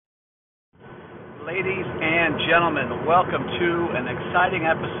Ladies and gentlemen, welcome to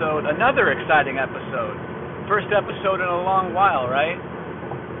another exciting episode. First episode in a long while, right?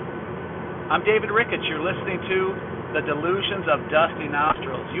 I'm David Ricketts. You're listening to The Delusions of Dusty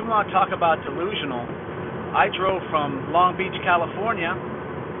Nostrils. You want to talk about delusional? I drove from Long Beach, California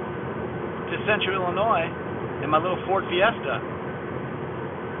to Central Illinois in my little Ford Fiesta.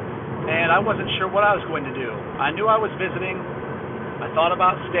 And I wasn't sure what I was going to do. I knew I was visiting. I thought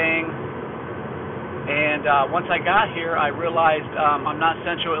about staying. And once I got here, I realized I'm not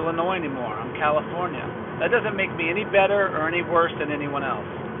Central Illinois anymore. I'm California. That doesn't make me any better or any worse than anyone else.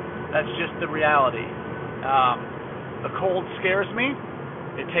 That's just the reality. The cold scares me.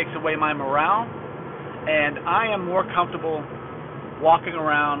 It takes away my morale. And I am more comfortable walking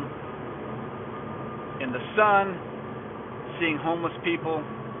around in the sun, seeing homeless people.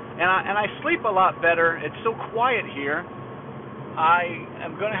 And I sleep a lot better. It's so quiet here. I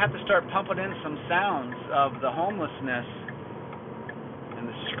am going to have to start pumping in some sounds of the homelessness and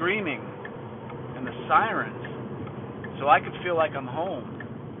the screaming and the sirens so I could feel like I'm home,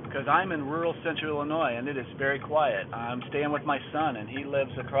 because I'm in rural Central Illinois and it is very quiet. I'm staying with my son, and he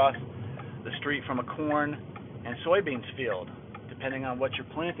lives across the street from a corn and soybeans field, depending on what you're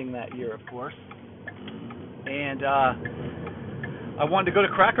planting that year, of course. And I wanted to go to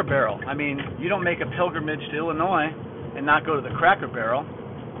Cracker Barrel. I mean, you don't make a pilgrimage to Illinois and not go to the Cracker Barrel.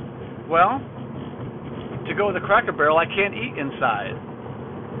 Well, to go to the Cracker Barrel, I can't eat inside,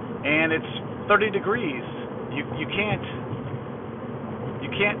 and it's 30 degrees. You can't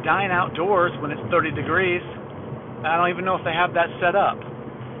dine outdoors when it's 30 degrees. I don't even know if they have that set up.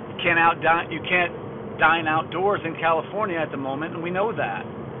 You can't dine outdoors in California at the moment, and we know that.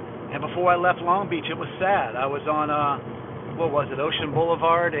 And before I left Long Beach, it was sad. I was on Ocean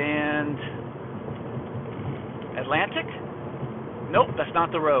Boulevard and Atlantic? Nope, that's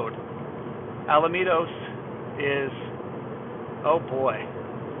not the road. Alamitos is, oh boy.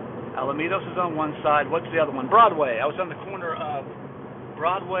 Alamitos is on one side. What's the other one? Broadway. I was on the corner of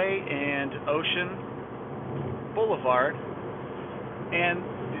Broadway and Ocean Boulevard. And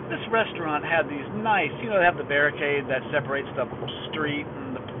this restaurant had these nice, they have the barricade that separates the street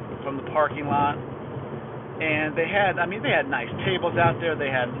from the parking lot. And they had nice tables out there.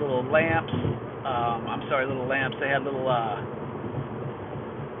 They had little lamps. They had little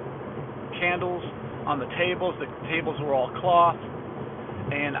candles on the tables. The tables were all cloth.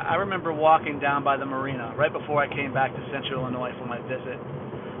 And I remember walking down by the marina right before I came back to Central Illinois for my visit,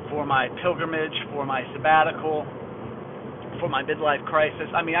 for my pilgrimage, for my sabbatical, for my midlife crisis.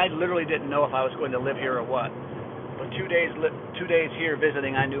 I mean, I literally didn't know if I was going to live here or what. But 2 days here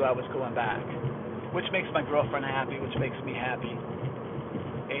visiting, I knew I was going back, which makes my girlfriend happy, which makes me happy.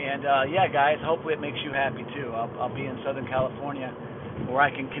 And guys, hopefully it makes you happy too. I'll be in Southern California, where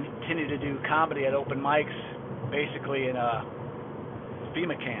I can continue to do comedy at open mics, basically in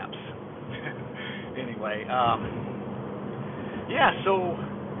FEMA camps. Anyway, so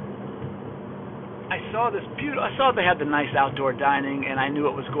I saw they had the nice outdoor dining, and I knew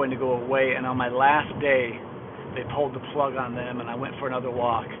it was going to go away. And on my last day, they pulled the plug on them, and I went for another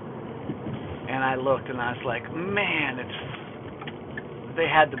walk. And I looked, and I was like, man, the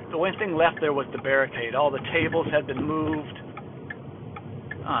only thing left there was the barricade. All the tables had been moved.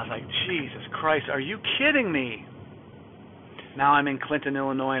 I was like, Jesus Christ, are you kidding me? Now I'm in Clinton,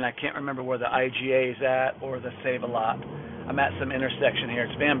 Illinois, and I can't remember where the IGA is at or the Save-A-Lot. I'm at some intersection here.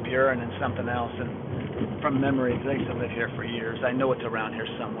 It's Van Buren and something else. And from memory, because I used to live here for years, I know it's around here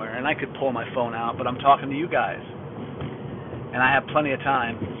somewhere. And I could pull my phone out, but I'm talking to you guys. And I have plenty of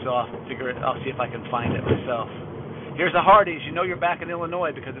time, so I'll see if I can find it myself. Here's a Hardee's. You know you're back in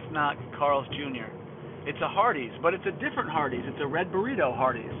Illinois because it's not Carl's Jr. It's a Hardee's, but it's a different Hardee's. It's a red burrito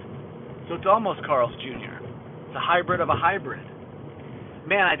Hardee's. So it's almost Carl's Jr. It's a hybrid of a hybrid.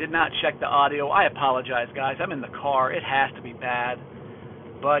 Man, I did not check the audio. I apologize, guys. I'm in the car. It has to be bad.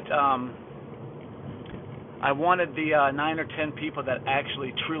 But I wanted the 9 or 10 people that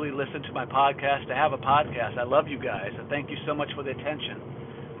actually truly listen to my podcast to have a podcast. I love you guys. I thank you so much for the attention.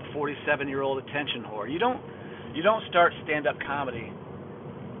 47-year-old attention whore. You don't start stand-up comedy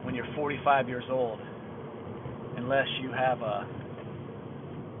when you're 45 years old unless you have an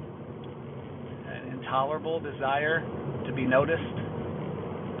intolerable desire to be noticed.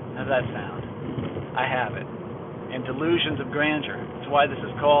 How does that sound? I have it. And delusions of grandeur. That's why this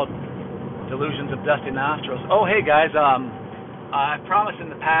is called Delusions of Dusty Nostrils. Oh, hey, guys. I promised in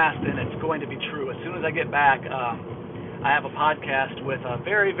the past, and it's going to be true. As soon as I get back, I have a podcast with a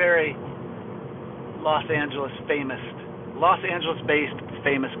very, very Los Angeles-based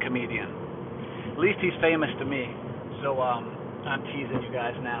famous comedian. At least he's famous to me. So I'm teasing you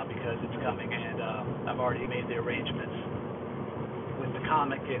guys now because it's coming, and I've already made the arrangements with the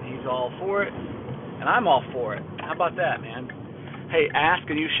comic, and he's all for it, and I'm all for it. How about that, man? Hey, ask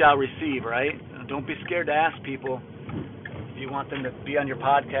and you shall receive, right? Don't be scared to ask people. If you want them to be on your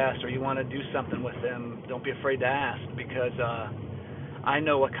podcast or you want to do something with them, don't be afraid to ask, because I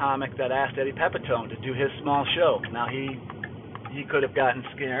know a comic that asked Eddie Pepitone to do his small show. Now, he could have gotten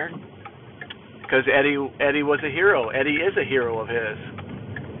scared because Eddie was a hero. Eddie is a hero of his.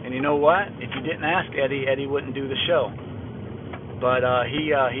 And you know what? If you didn't ask Eddie, Eddie wouldn't do the show. But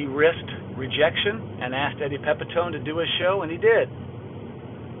he risked rejection and asked Eddie Pepitone to do his show, and he did.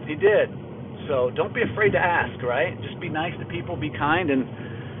 He did. So don't be afraid to ask, right? Just be nice to people, be kind, and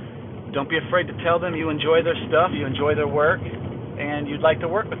don't be afraid to tell them you enjoy their stuff, you enjoy their work, and you'd like to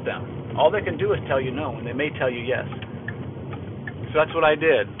work with them. All they can do is tell you no, and they may tell you yes. So that's what I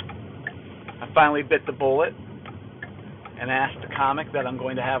did. I finally bit the bullet and asked the comic that I'm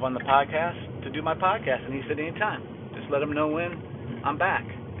going to have on the podcast to do my podcast, and he said anytime. Just let him know when I'm back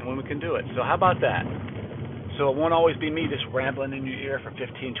and when we can do it. So how about that? So it won't always be me just rambling in your ear for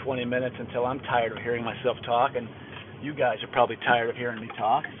 15, 20 minutes until I'm tired of hearing myself talk, and you guys are probably tired of hearing me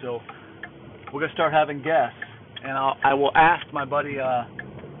talk. So we're going to start having guests, and I will ask my buddy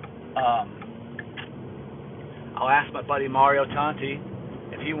Mario Tanti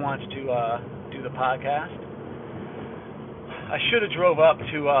if he wants to do the podcast. I should have drove up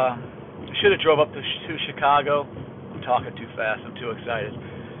to Chicago. I'm talking too fast. I'm too excited.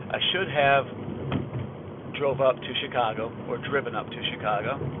 I should have drove up to Chicago or driven up to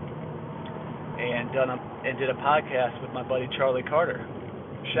Chicago and did a podcast with my buddy Charlie Carter.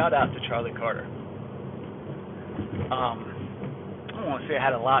 Shout out to Charlie Carter. I don't want to say I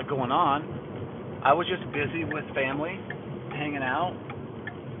had a lot going on. I was just busy with family, hanging out,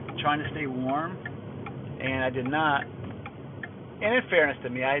 trying to stay warm, and I did not. And in fairness to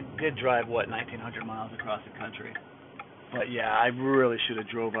me, I did drive 1,900 miles across the country. But yeah, I really should have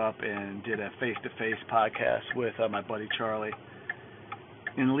drove up and did a face-to-face podcast with my buddy Charlie,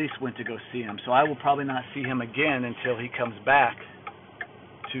 and at least went to go see him. So I will probably not see him again until he comes back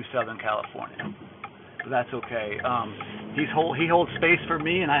to Southern California. But that's okay. He holds space for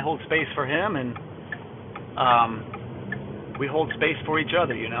me, and I hold space for him, and we hold space for each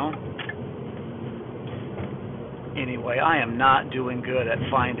other, you know. Anyway, I am not doing good at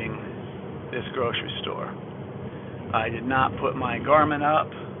finding this grocery store. I did not put my Garmin up.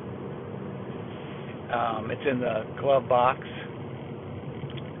 It's in the glove box,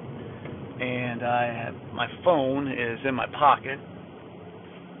 and my phone is in my pocket,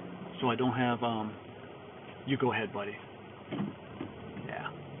 so I don't have. You go ahead, buddy. Yeah,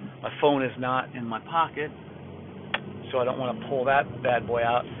 my phone is not in my pocket, so I don't want to pull that bad boy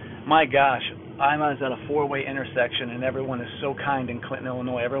out. My gosh, I was at a four-way intersection, and everyone is so kind in Clinton,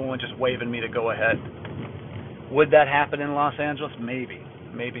 Illinois. Everyone just waving me to go ahead. Would that happen in Los Angeles? Maybe.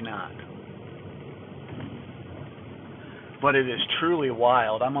 Maybe not. But it is truly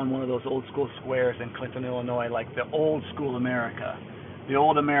wild. I'm on one of those old school squares in Clinton, Illinois, like the old school America. The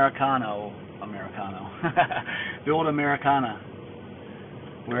old Americano. The old Americana.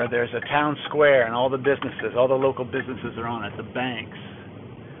 Where there's a town square and all the businesses, all the local businesses are on it, the banks.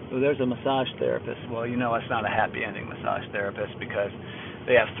 So there's a massage therapist. Well, you know it's not a happy ending massage therapist because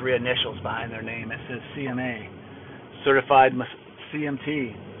they have 3 initials behind their name. It says CMA. Certified CMT.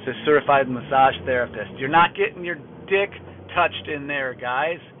 It says Certified Massage Therapist. You're not getting your dick touched in there,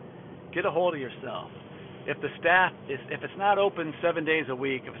 guys. Get a hold of yourself. If it's not open 7 days a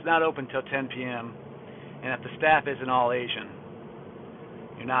week, if it's not open till 10 p.m., and if the staff isn't all Asian,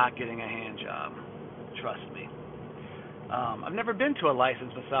 you're not getting a hand job. Trust me. I've never been to a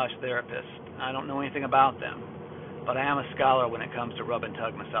licensed massage therapist. I don't know anything about them. But I am a scholar when it comes to rub and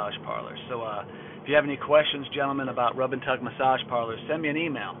tug massage parlors. So if you have any questions, gentlemen, about rub and tug massage parlors, send me an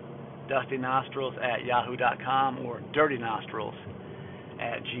email, dustynostrils@yahoo.com or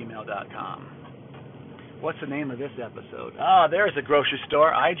dirtynostrils@gmail.com. What's the name of this episode? There's a grocery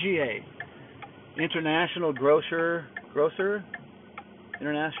store, IGA, International Grocer,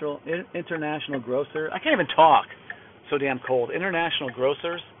 International Grocer. I can't even talk. So damn cold. International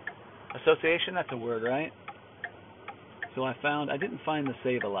Grocers Association. That's a word, right? So I didn't find the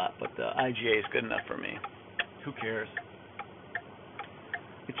Save-A-Lot, but the IGA is good enough for me. Who cares?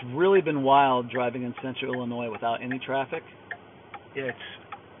 It's really been wild driving in central Illinois without any traffic.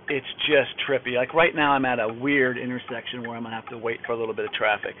 It's just trippy. Like right now I'm at a weird intersection where I'm going to have to wait for a little bit of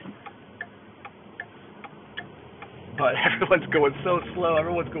traffic. But everyone's going so slow.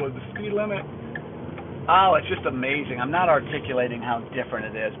 Everyone's going the speed limit. Oh, it's just amazing. I'm not articulating how different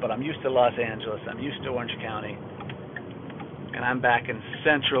it is, but I'm used to Los Angeles. I'm used to Orange County. And and I'm back in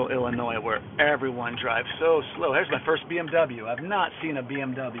central Illinois where everyone drives so slow. Here's my first BMW. I've not seen a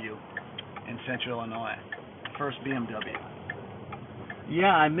BMW in central Illinois. First BMW. Yeah,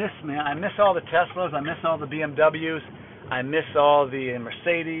 I miss all the Teslas. I miss all the BMWs. I miss all the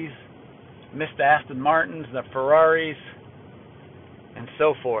Mercedes. Miss the Aston Martins, the Ferraris, and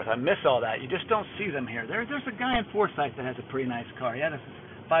so forth. I miss all that. You just don't see them here. There's a guy in Forsyth that has a pretty nice car. He had a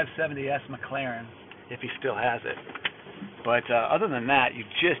 570S McLaren, if he still has it. But other than that, you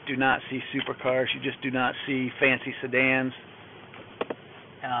just do not see supercars. You just do not see fancy sedans.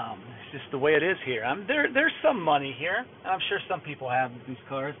 It's just the way it is here. There's some money here. I'm sure some people have these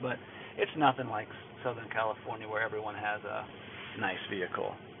cars, but it's nothing like Southern California where everyone has a nice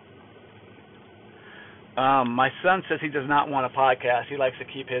vehicle. My son says he does not want a podcast. He likes to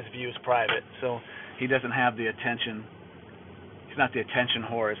keep his views private, so he doesn't have the attention. He's not the attention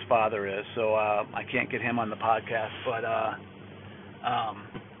whore his father is, so I can't get him on the podcast. But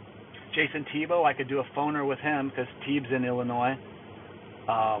Jason Tebow, I could do a phoner with him because Teeb's in Illinois.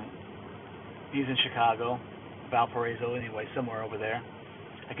 He's in Chicago, Valparaiso, anyway, somewhere over there.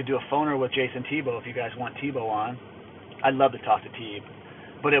 I could do a phoner with Jason Tebow if you guys want Tebow on. I'd love to talk to Teeb,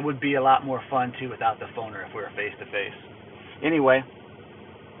 but it would be a lot more fun too without the phoner if we were face to face. Anyway,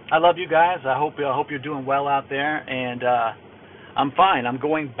 I love you guys. I hope you're doing well out there, and I'm fine. I'm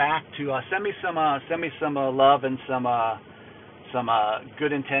going back to send me some love and some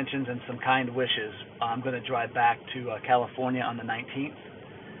good intentions and some kind wishes. I'm going to drive back to California on the 19th,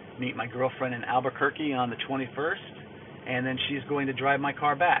 meet my girlfriend in Albuquerque on the 21st, and then she's going to drive my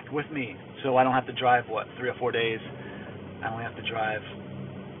car back with me, so I don't have to drive 3 or 4 days. I only have to drive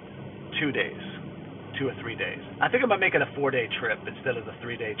 2 or 3 days. I think I'm going to make it a 4-day trip instead of the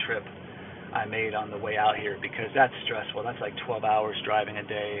 3-day trip I made on the way out here, because that's stressful. That's like 12 hours driving a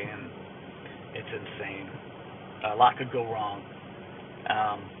day, and it's insane. A lot could go wrong.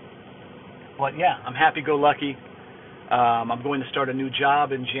 But yeah, I'm happy-go-lucky. I'm going to start a new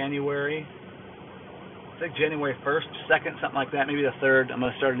job in January. I think January 1st, 2nd, something like that, maybe the 3rd. I'm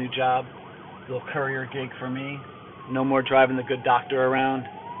going to start a new job, a little courier gig for me. No more driving the good doctor around,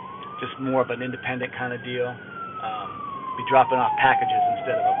 just more of an independent kind of deal. Be dropping off packages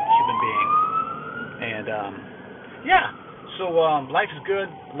instead of a human being. And yeah, so life is good.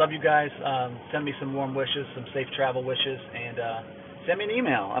 Love you guys. Send me some warm wishes, some safe travel wishes, and send me an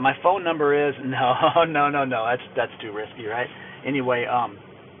email. My phone number is no. That's too risky, right? Anyway,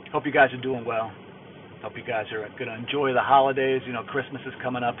 hope you guys are doing well. Hope you guys are going to enjoy the holidays. You know, Christmas is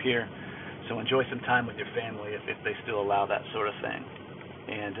coming up here, so enjoy some time with your family if they still allow that sort of thing.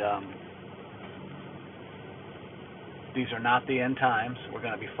 And these are not the end times. We're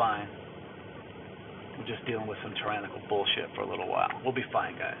going to be fine. We're just dealing with some tyrannical bullshit for a little while. We'll be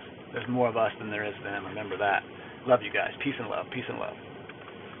fine, guys. There's more of us than there is them. Remember that. Love you guys. Peace and love. Peace and love.